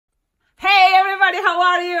everybody, how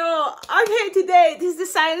are you? Okay, today this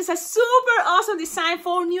design is a super awesome design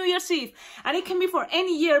for New Year's Eve, and it can be for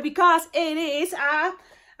any year because it is I'm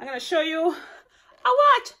gonna show you a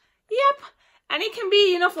watch. Yep. And it can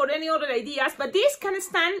be, for any other ideas, but this can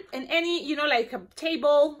stand in any, like a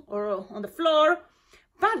table or on the floor.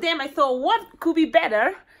 But then I thought, what could be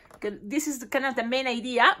better? This is kind of the main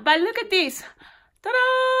idea, but look at this.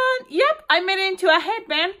 Ta-da! Yep, I made it into a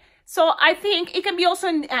headband. So I think it can be also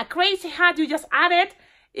in a crazy hat. You just add it.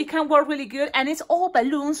 It can work really good. And it's all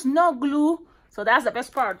balloons, no glue. So that's the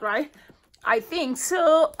best part, right? I think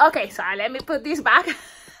so. Okay, so let me put this back.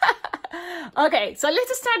 Okay, so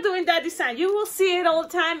let's start doing that design. You will see it all the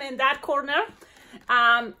time in that corner.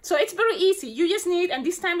 So it's very easy. You just need, and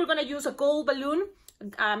this time we're going to use a gold balloon,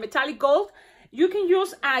 metallic gold. You can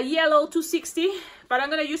use a yellow 260, but I'm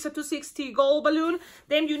going to use a 260 gold balloon.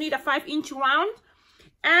 Then you need a 5-inch round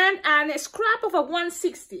and a scrap of a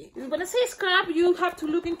 160. When I say scrap, you have to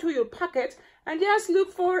look into your pocket and just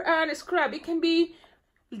look for a scrap. It can be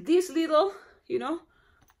this little,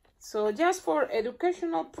 So just for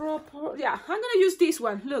educational purpose, yeah, I'm gonna use this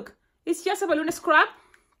one. Look, it's just a balloon scrap.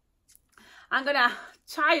 I'm gonna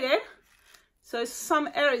tie it so it's some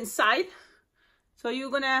air inside. So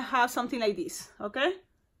you're gonna have something like this, okay?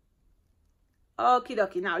 Okie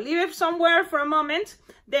dokie. Now leave it somewhere for a moment.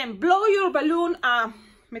 Then blow your balloon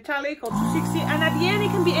metallic or 260, and at the end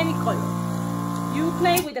it can be any color. You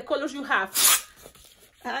play with the colors you have,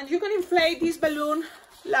 and you can inflate this balloon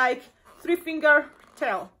like 3-finger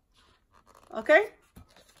tail. Okay,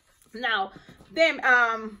 now then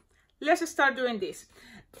let's start doing this.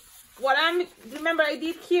 What remember I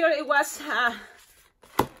did here, it was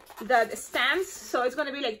the stands, so it's going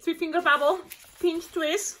to be like 3-finger bubble, pinch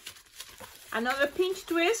twist, another pinch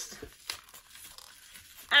twist,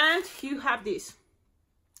 and you have this.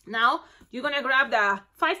 Now you're going to grab the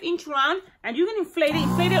 5-inch round and you can inflate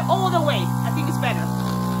it all the way. I think it's better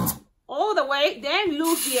all the way, then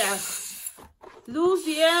lose the air. Lose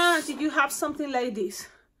the air until you have something like this,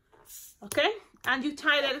 okay? And you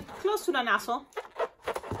tie it close to the nozzle,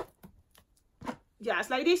 just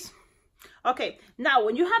like this. Okay, now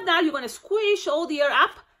when you have that, you're going to squish all the air up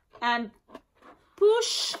and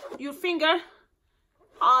push your finger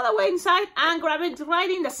all the way inside and grab it right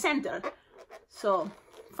in the center. So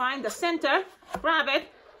find the center, grab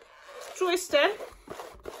it, twist it,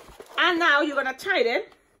 and now you're going to tie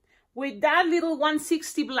it with that little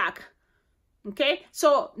 160 black. Okay,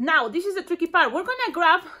 so now this is the tricky part. We're gonna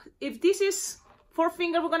grab, if this is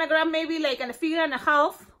 4-finger, we're gonna grab maybe like a 1.5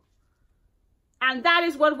 fingers, and that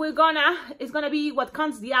is what it's gonna be what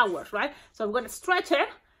counts the hours, right? So we're gonna stretch it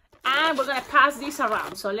and we're gonna pass this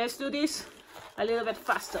around. So let's do this a little bit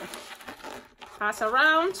faster. Pass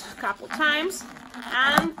around a couple times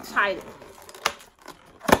and tie it.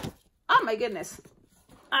 Oh my goodness,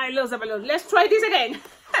 I lost the balloon. Let's try this again.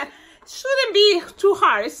 Shouldn't be too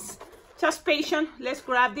hard. It's just patient. Let's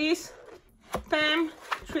grab this, bam,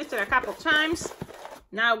 twist it a couple times.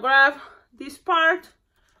 Now grab this part,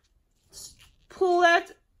 pull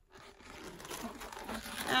it,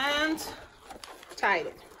 and tie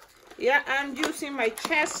it. Yeah, I'm using my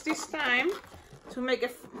chest this time to make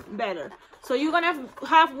it better. So you're gonna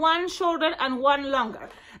have one shorter and one longer.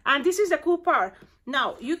 And this is the cool part.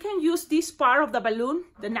 Now you can use this part of the balloon,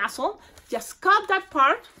 the nozzle, just cut that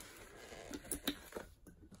part.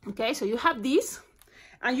 Okay, so you have this,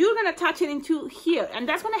 and you're gonna attach it into here, and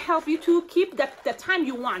that's gonna help you to keep the time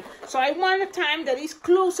you want. So I want a time that is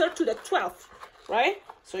closer to the 12th, right?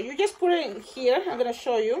 So you just put it in here. I'm gonna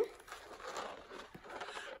show you.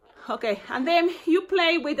 Okay, and then you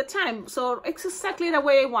play with the time. So it's exactly the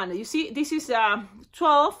way I want it. You see, this is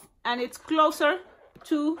 12, and it's closer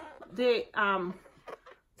to the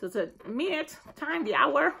minute, time, the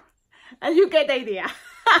hour, and you get the idea.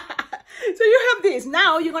 So you have this.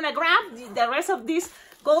 Now you're gonna grab the rest of this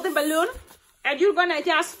golden balloon, and you're gonna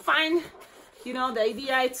just find, the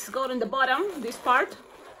idea, it's gold in the bottom, this part,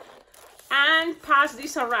 and pass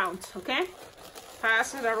this around. Okay,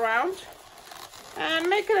 pass it around and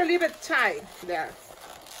make it a little bit tight there.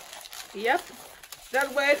 Yep,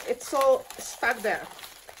 that way it's all stuck there.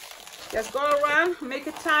 Just go around, make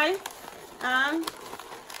it tight, and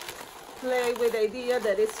play with the idea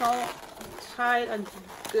that it's all tight and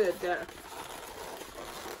good there.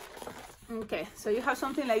 Okay, so you have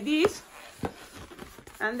something like this,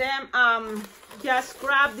 and then just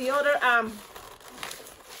grab the other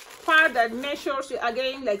part that measures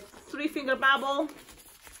again like 3-finger bubble,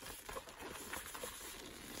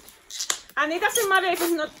 and it doesn't matter if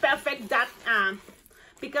it's not perfect, that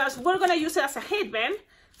because we're gonna use it as a headband,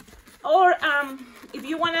 or if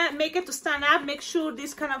you want to make it to stand up, make sure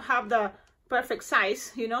this kind of have the perfect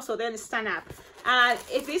size, you know, so then stand up. And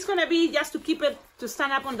if it's gonna be just to keep it to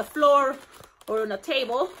stand up on the floor or on a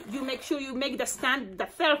table, you make sure you make the stand, the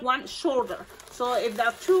third one, shorter. So if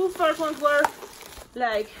the two first ones were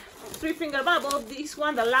like 3-finger bubble, this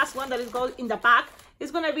one, the last one that is going in the back,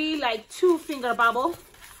 is gonna be like 2-finger bubble,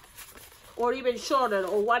 or even shorter,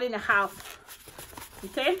 or 1.5.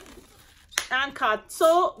 Okay, and cut.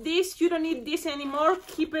 So this, you don't need this anymore.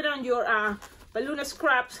 Keep it on your balloon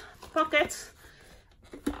scraps pockets,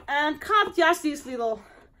 and cut just these little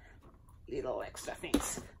extra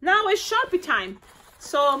things. Now it's Sharpie time.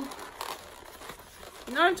 So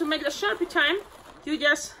in order to make the Sharpie time, you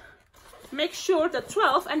just make sure the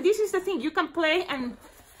 12, and this is the thing, you can play and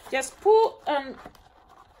just pull and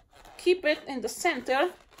keep it in the center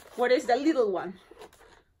where is the little one,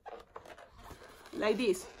 like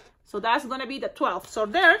this. So that's gonna be the 12. So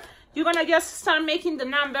there, you're gonna just start making the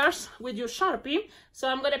numbers with your Sharpie. So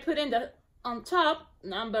I'm gonna put in the on top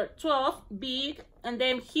number 12 big, and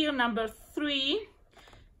then here number 3,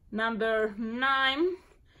 number 9,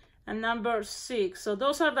 and number 6. So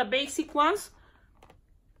those are the basic ones.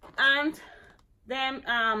 And then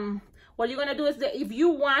what you're gonna do is that if you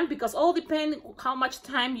want, because all depends how much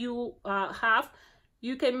time you have,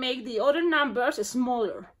 you can make the other numbers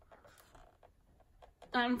smaller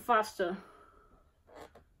and faster.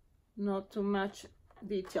 Not too much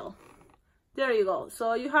detail. There you go.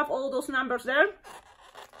 So you have all those numbers there.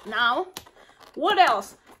 Now, what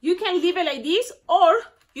else? You can leave it like this, or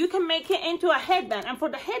you can make it into a headband. And for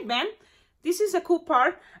the headband, this is a cool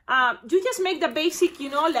part. You just make the basic, you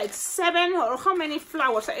know, like 7 or how many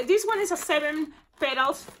flowers. This one is a 7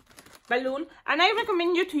 petals balloon, and I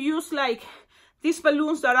recommend you to use like these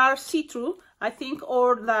balloons that are see-through, I think,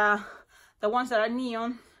 or the ones that are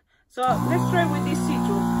neon. So let's try with this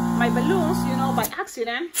see-through. My balloons, you know, by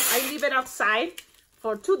accident, I leave it outside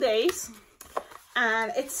for 2 days,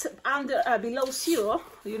 and it's under below 0,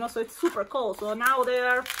 you know, so it's super cold. So now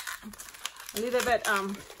they're a little bit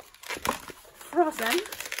frozen.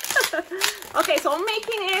 Okay, so I'm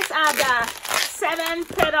making it the 7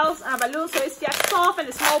 petals balloon, so it's just soft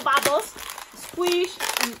and small bubbles. Squish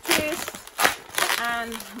and twist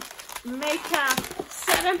and make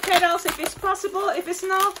 7 petals if it's possible. If it's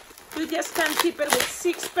not, you just can keep it with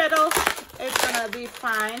 6 petals. It's gonna be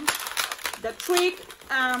fine. The trick,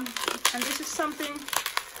 and this is something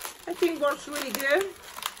I think works really good.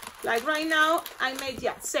 Like right now, I made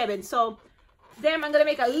 7. So then I'm gonna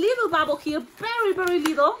make a little bubble here, very, very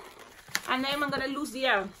little, and then I'm gonna lose the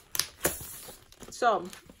air. So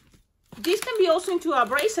this can be also into a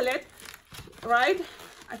bracelet, right?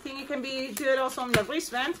 I think it can be good also on the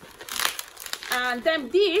wristband. And then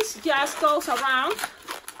this just goes around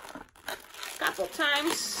a couple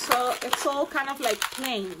times, so it's all kind of like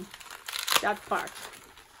plain, that part.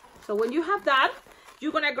 So when you have that,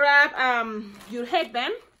 you're gonna grab your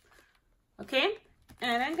headband, okay?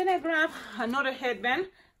 And I'm gonna grab another headband.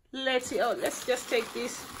 Let's see. Oh, let's just take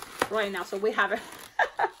this right now so we have it.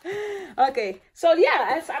 Okay, so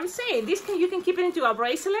yeah, as I'm saying, this you can keep it into a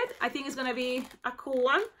bracelet. I think it's gonna be a cool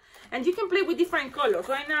one, and you can play with different colors.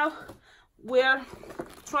 Right now we're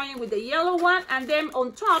trying with the yellow one, and then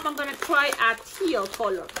on top I'm gonna try a teal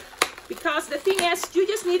color, because the thing is, you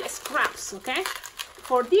just need scraps. Okay,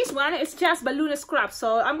 for this one it's just balloon scraps,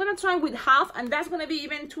 so I'm gonna try with half, and that's gonna be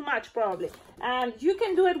even too much probably. And you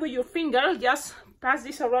can do it with your finger, just pass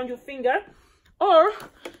this around your finger, or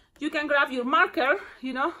you can grab your marker,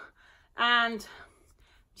 you know, and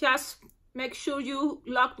just make sure you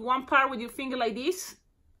lock one part with your finger like this,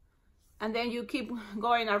 and then you keep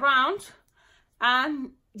going around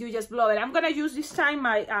and you just blow it. I'm gonna use this time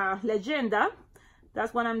my Legenda.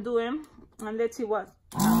 That's what I'm doing, and let's see what.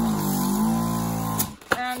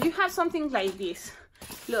 And you have something like this.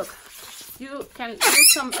 Look, you can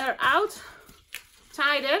use some air out,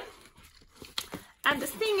 tight it. And the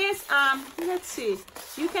thing is, let's see,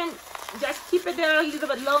 you can just keep it there a little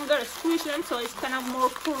bit longer, squish them so it's kind of more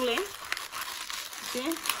curling.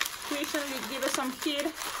 See, squish them, you give it some heat,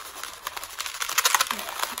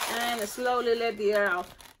 and slowly let the air out.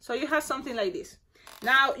 So you have something like this.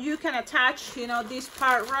 Now you can attach, you know, this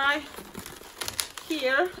part right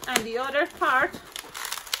here, and the other part,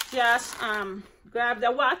 just grab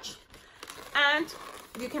the watch, and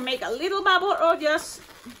you can make a little bubble, or just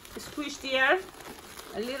squish the air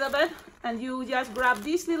a little bit, and you just grab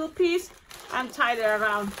this little piece and tie it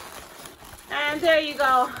around, and there you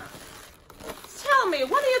go. Tell me,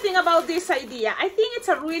 what do you think about this idea? I think it's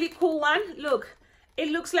a really cool one. Look, it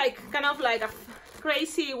looks like kind of like a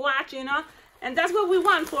crazy watch, you know, and that's what we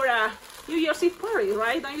want for a New Year's Eve party,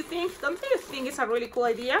 right? Don't you think? Don't you think it's a really cool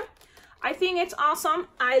idea? I think it's awesome.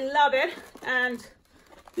 I love it. And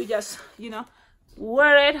you just, you know,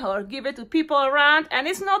 wear it or give it to people around. And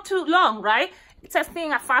it's not too long, right? It's a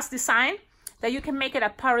fast design that you can make it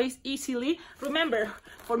at parties easily. Remember,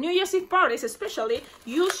 for New Year's Eve parties especially,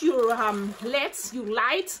 use your LEDs, your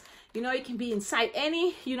lights. You know, it can be inside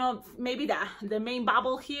any, you know, maybe the main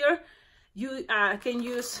bubble here. You can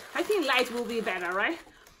use, I think lights will be better, right?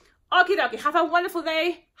 Okie dokie, have a wonderful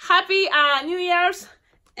day. Happy New Year's.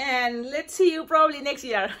 And let's see you probably next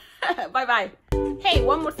year. Bye-bye. Hey,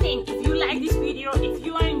 one more thing. If you like this video, if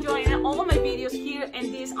you are enjoying all my videos here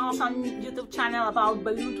in this awesome YouTube channel about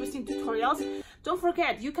balloon twisting tutorials, don't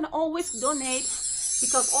forget, you can always donate,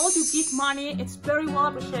 because all you give money, it's very well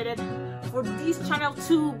appreciated for this channel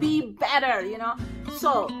to be better, you know.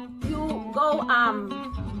 So you go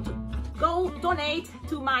donate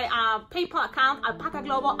to my PayPal account,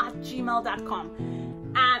 alpacaglobo@gmail.com,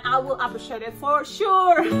 and I will appreciate it for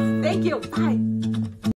sure. Thank you. Bye.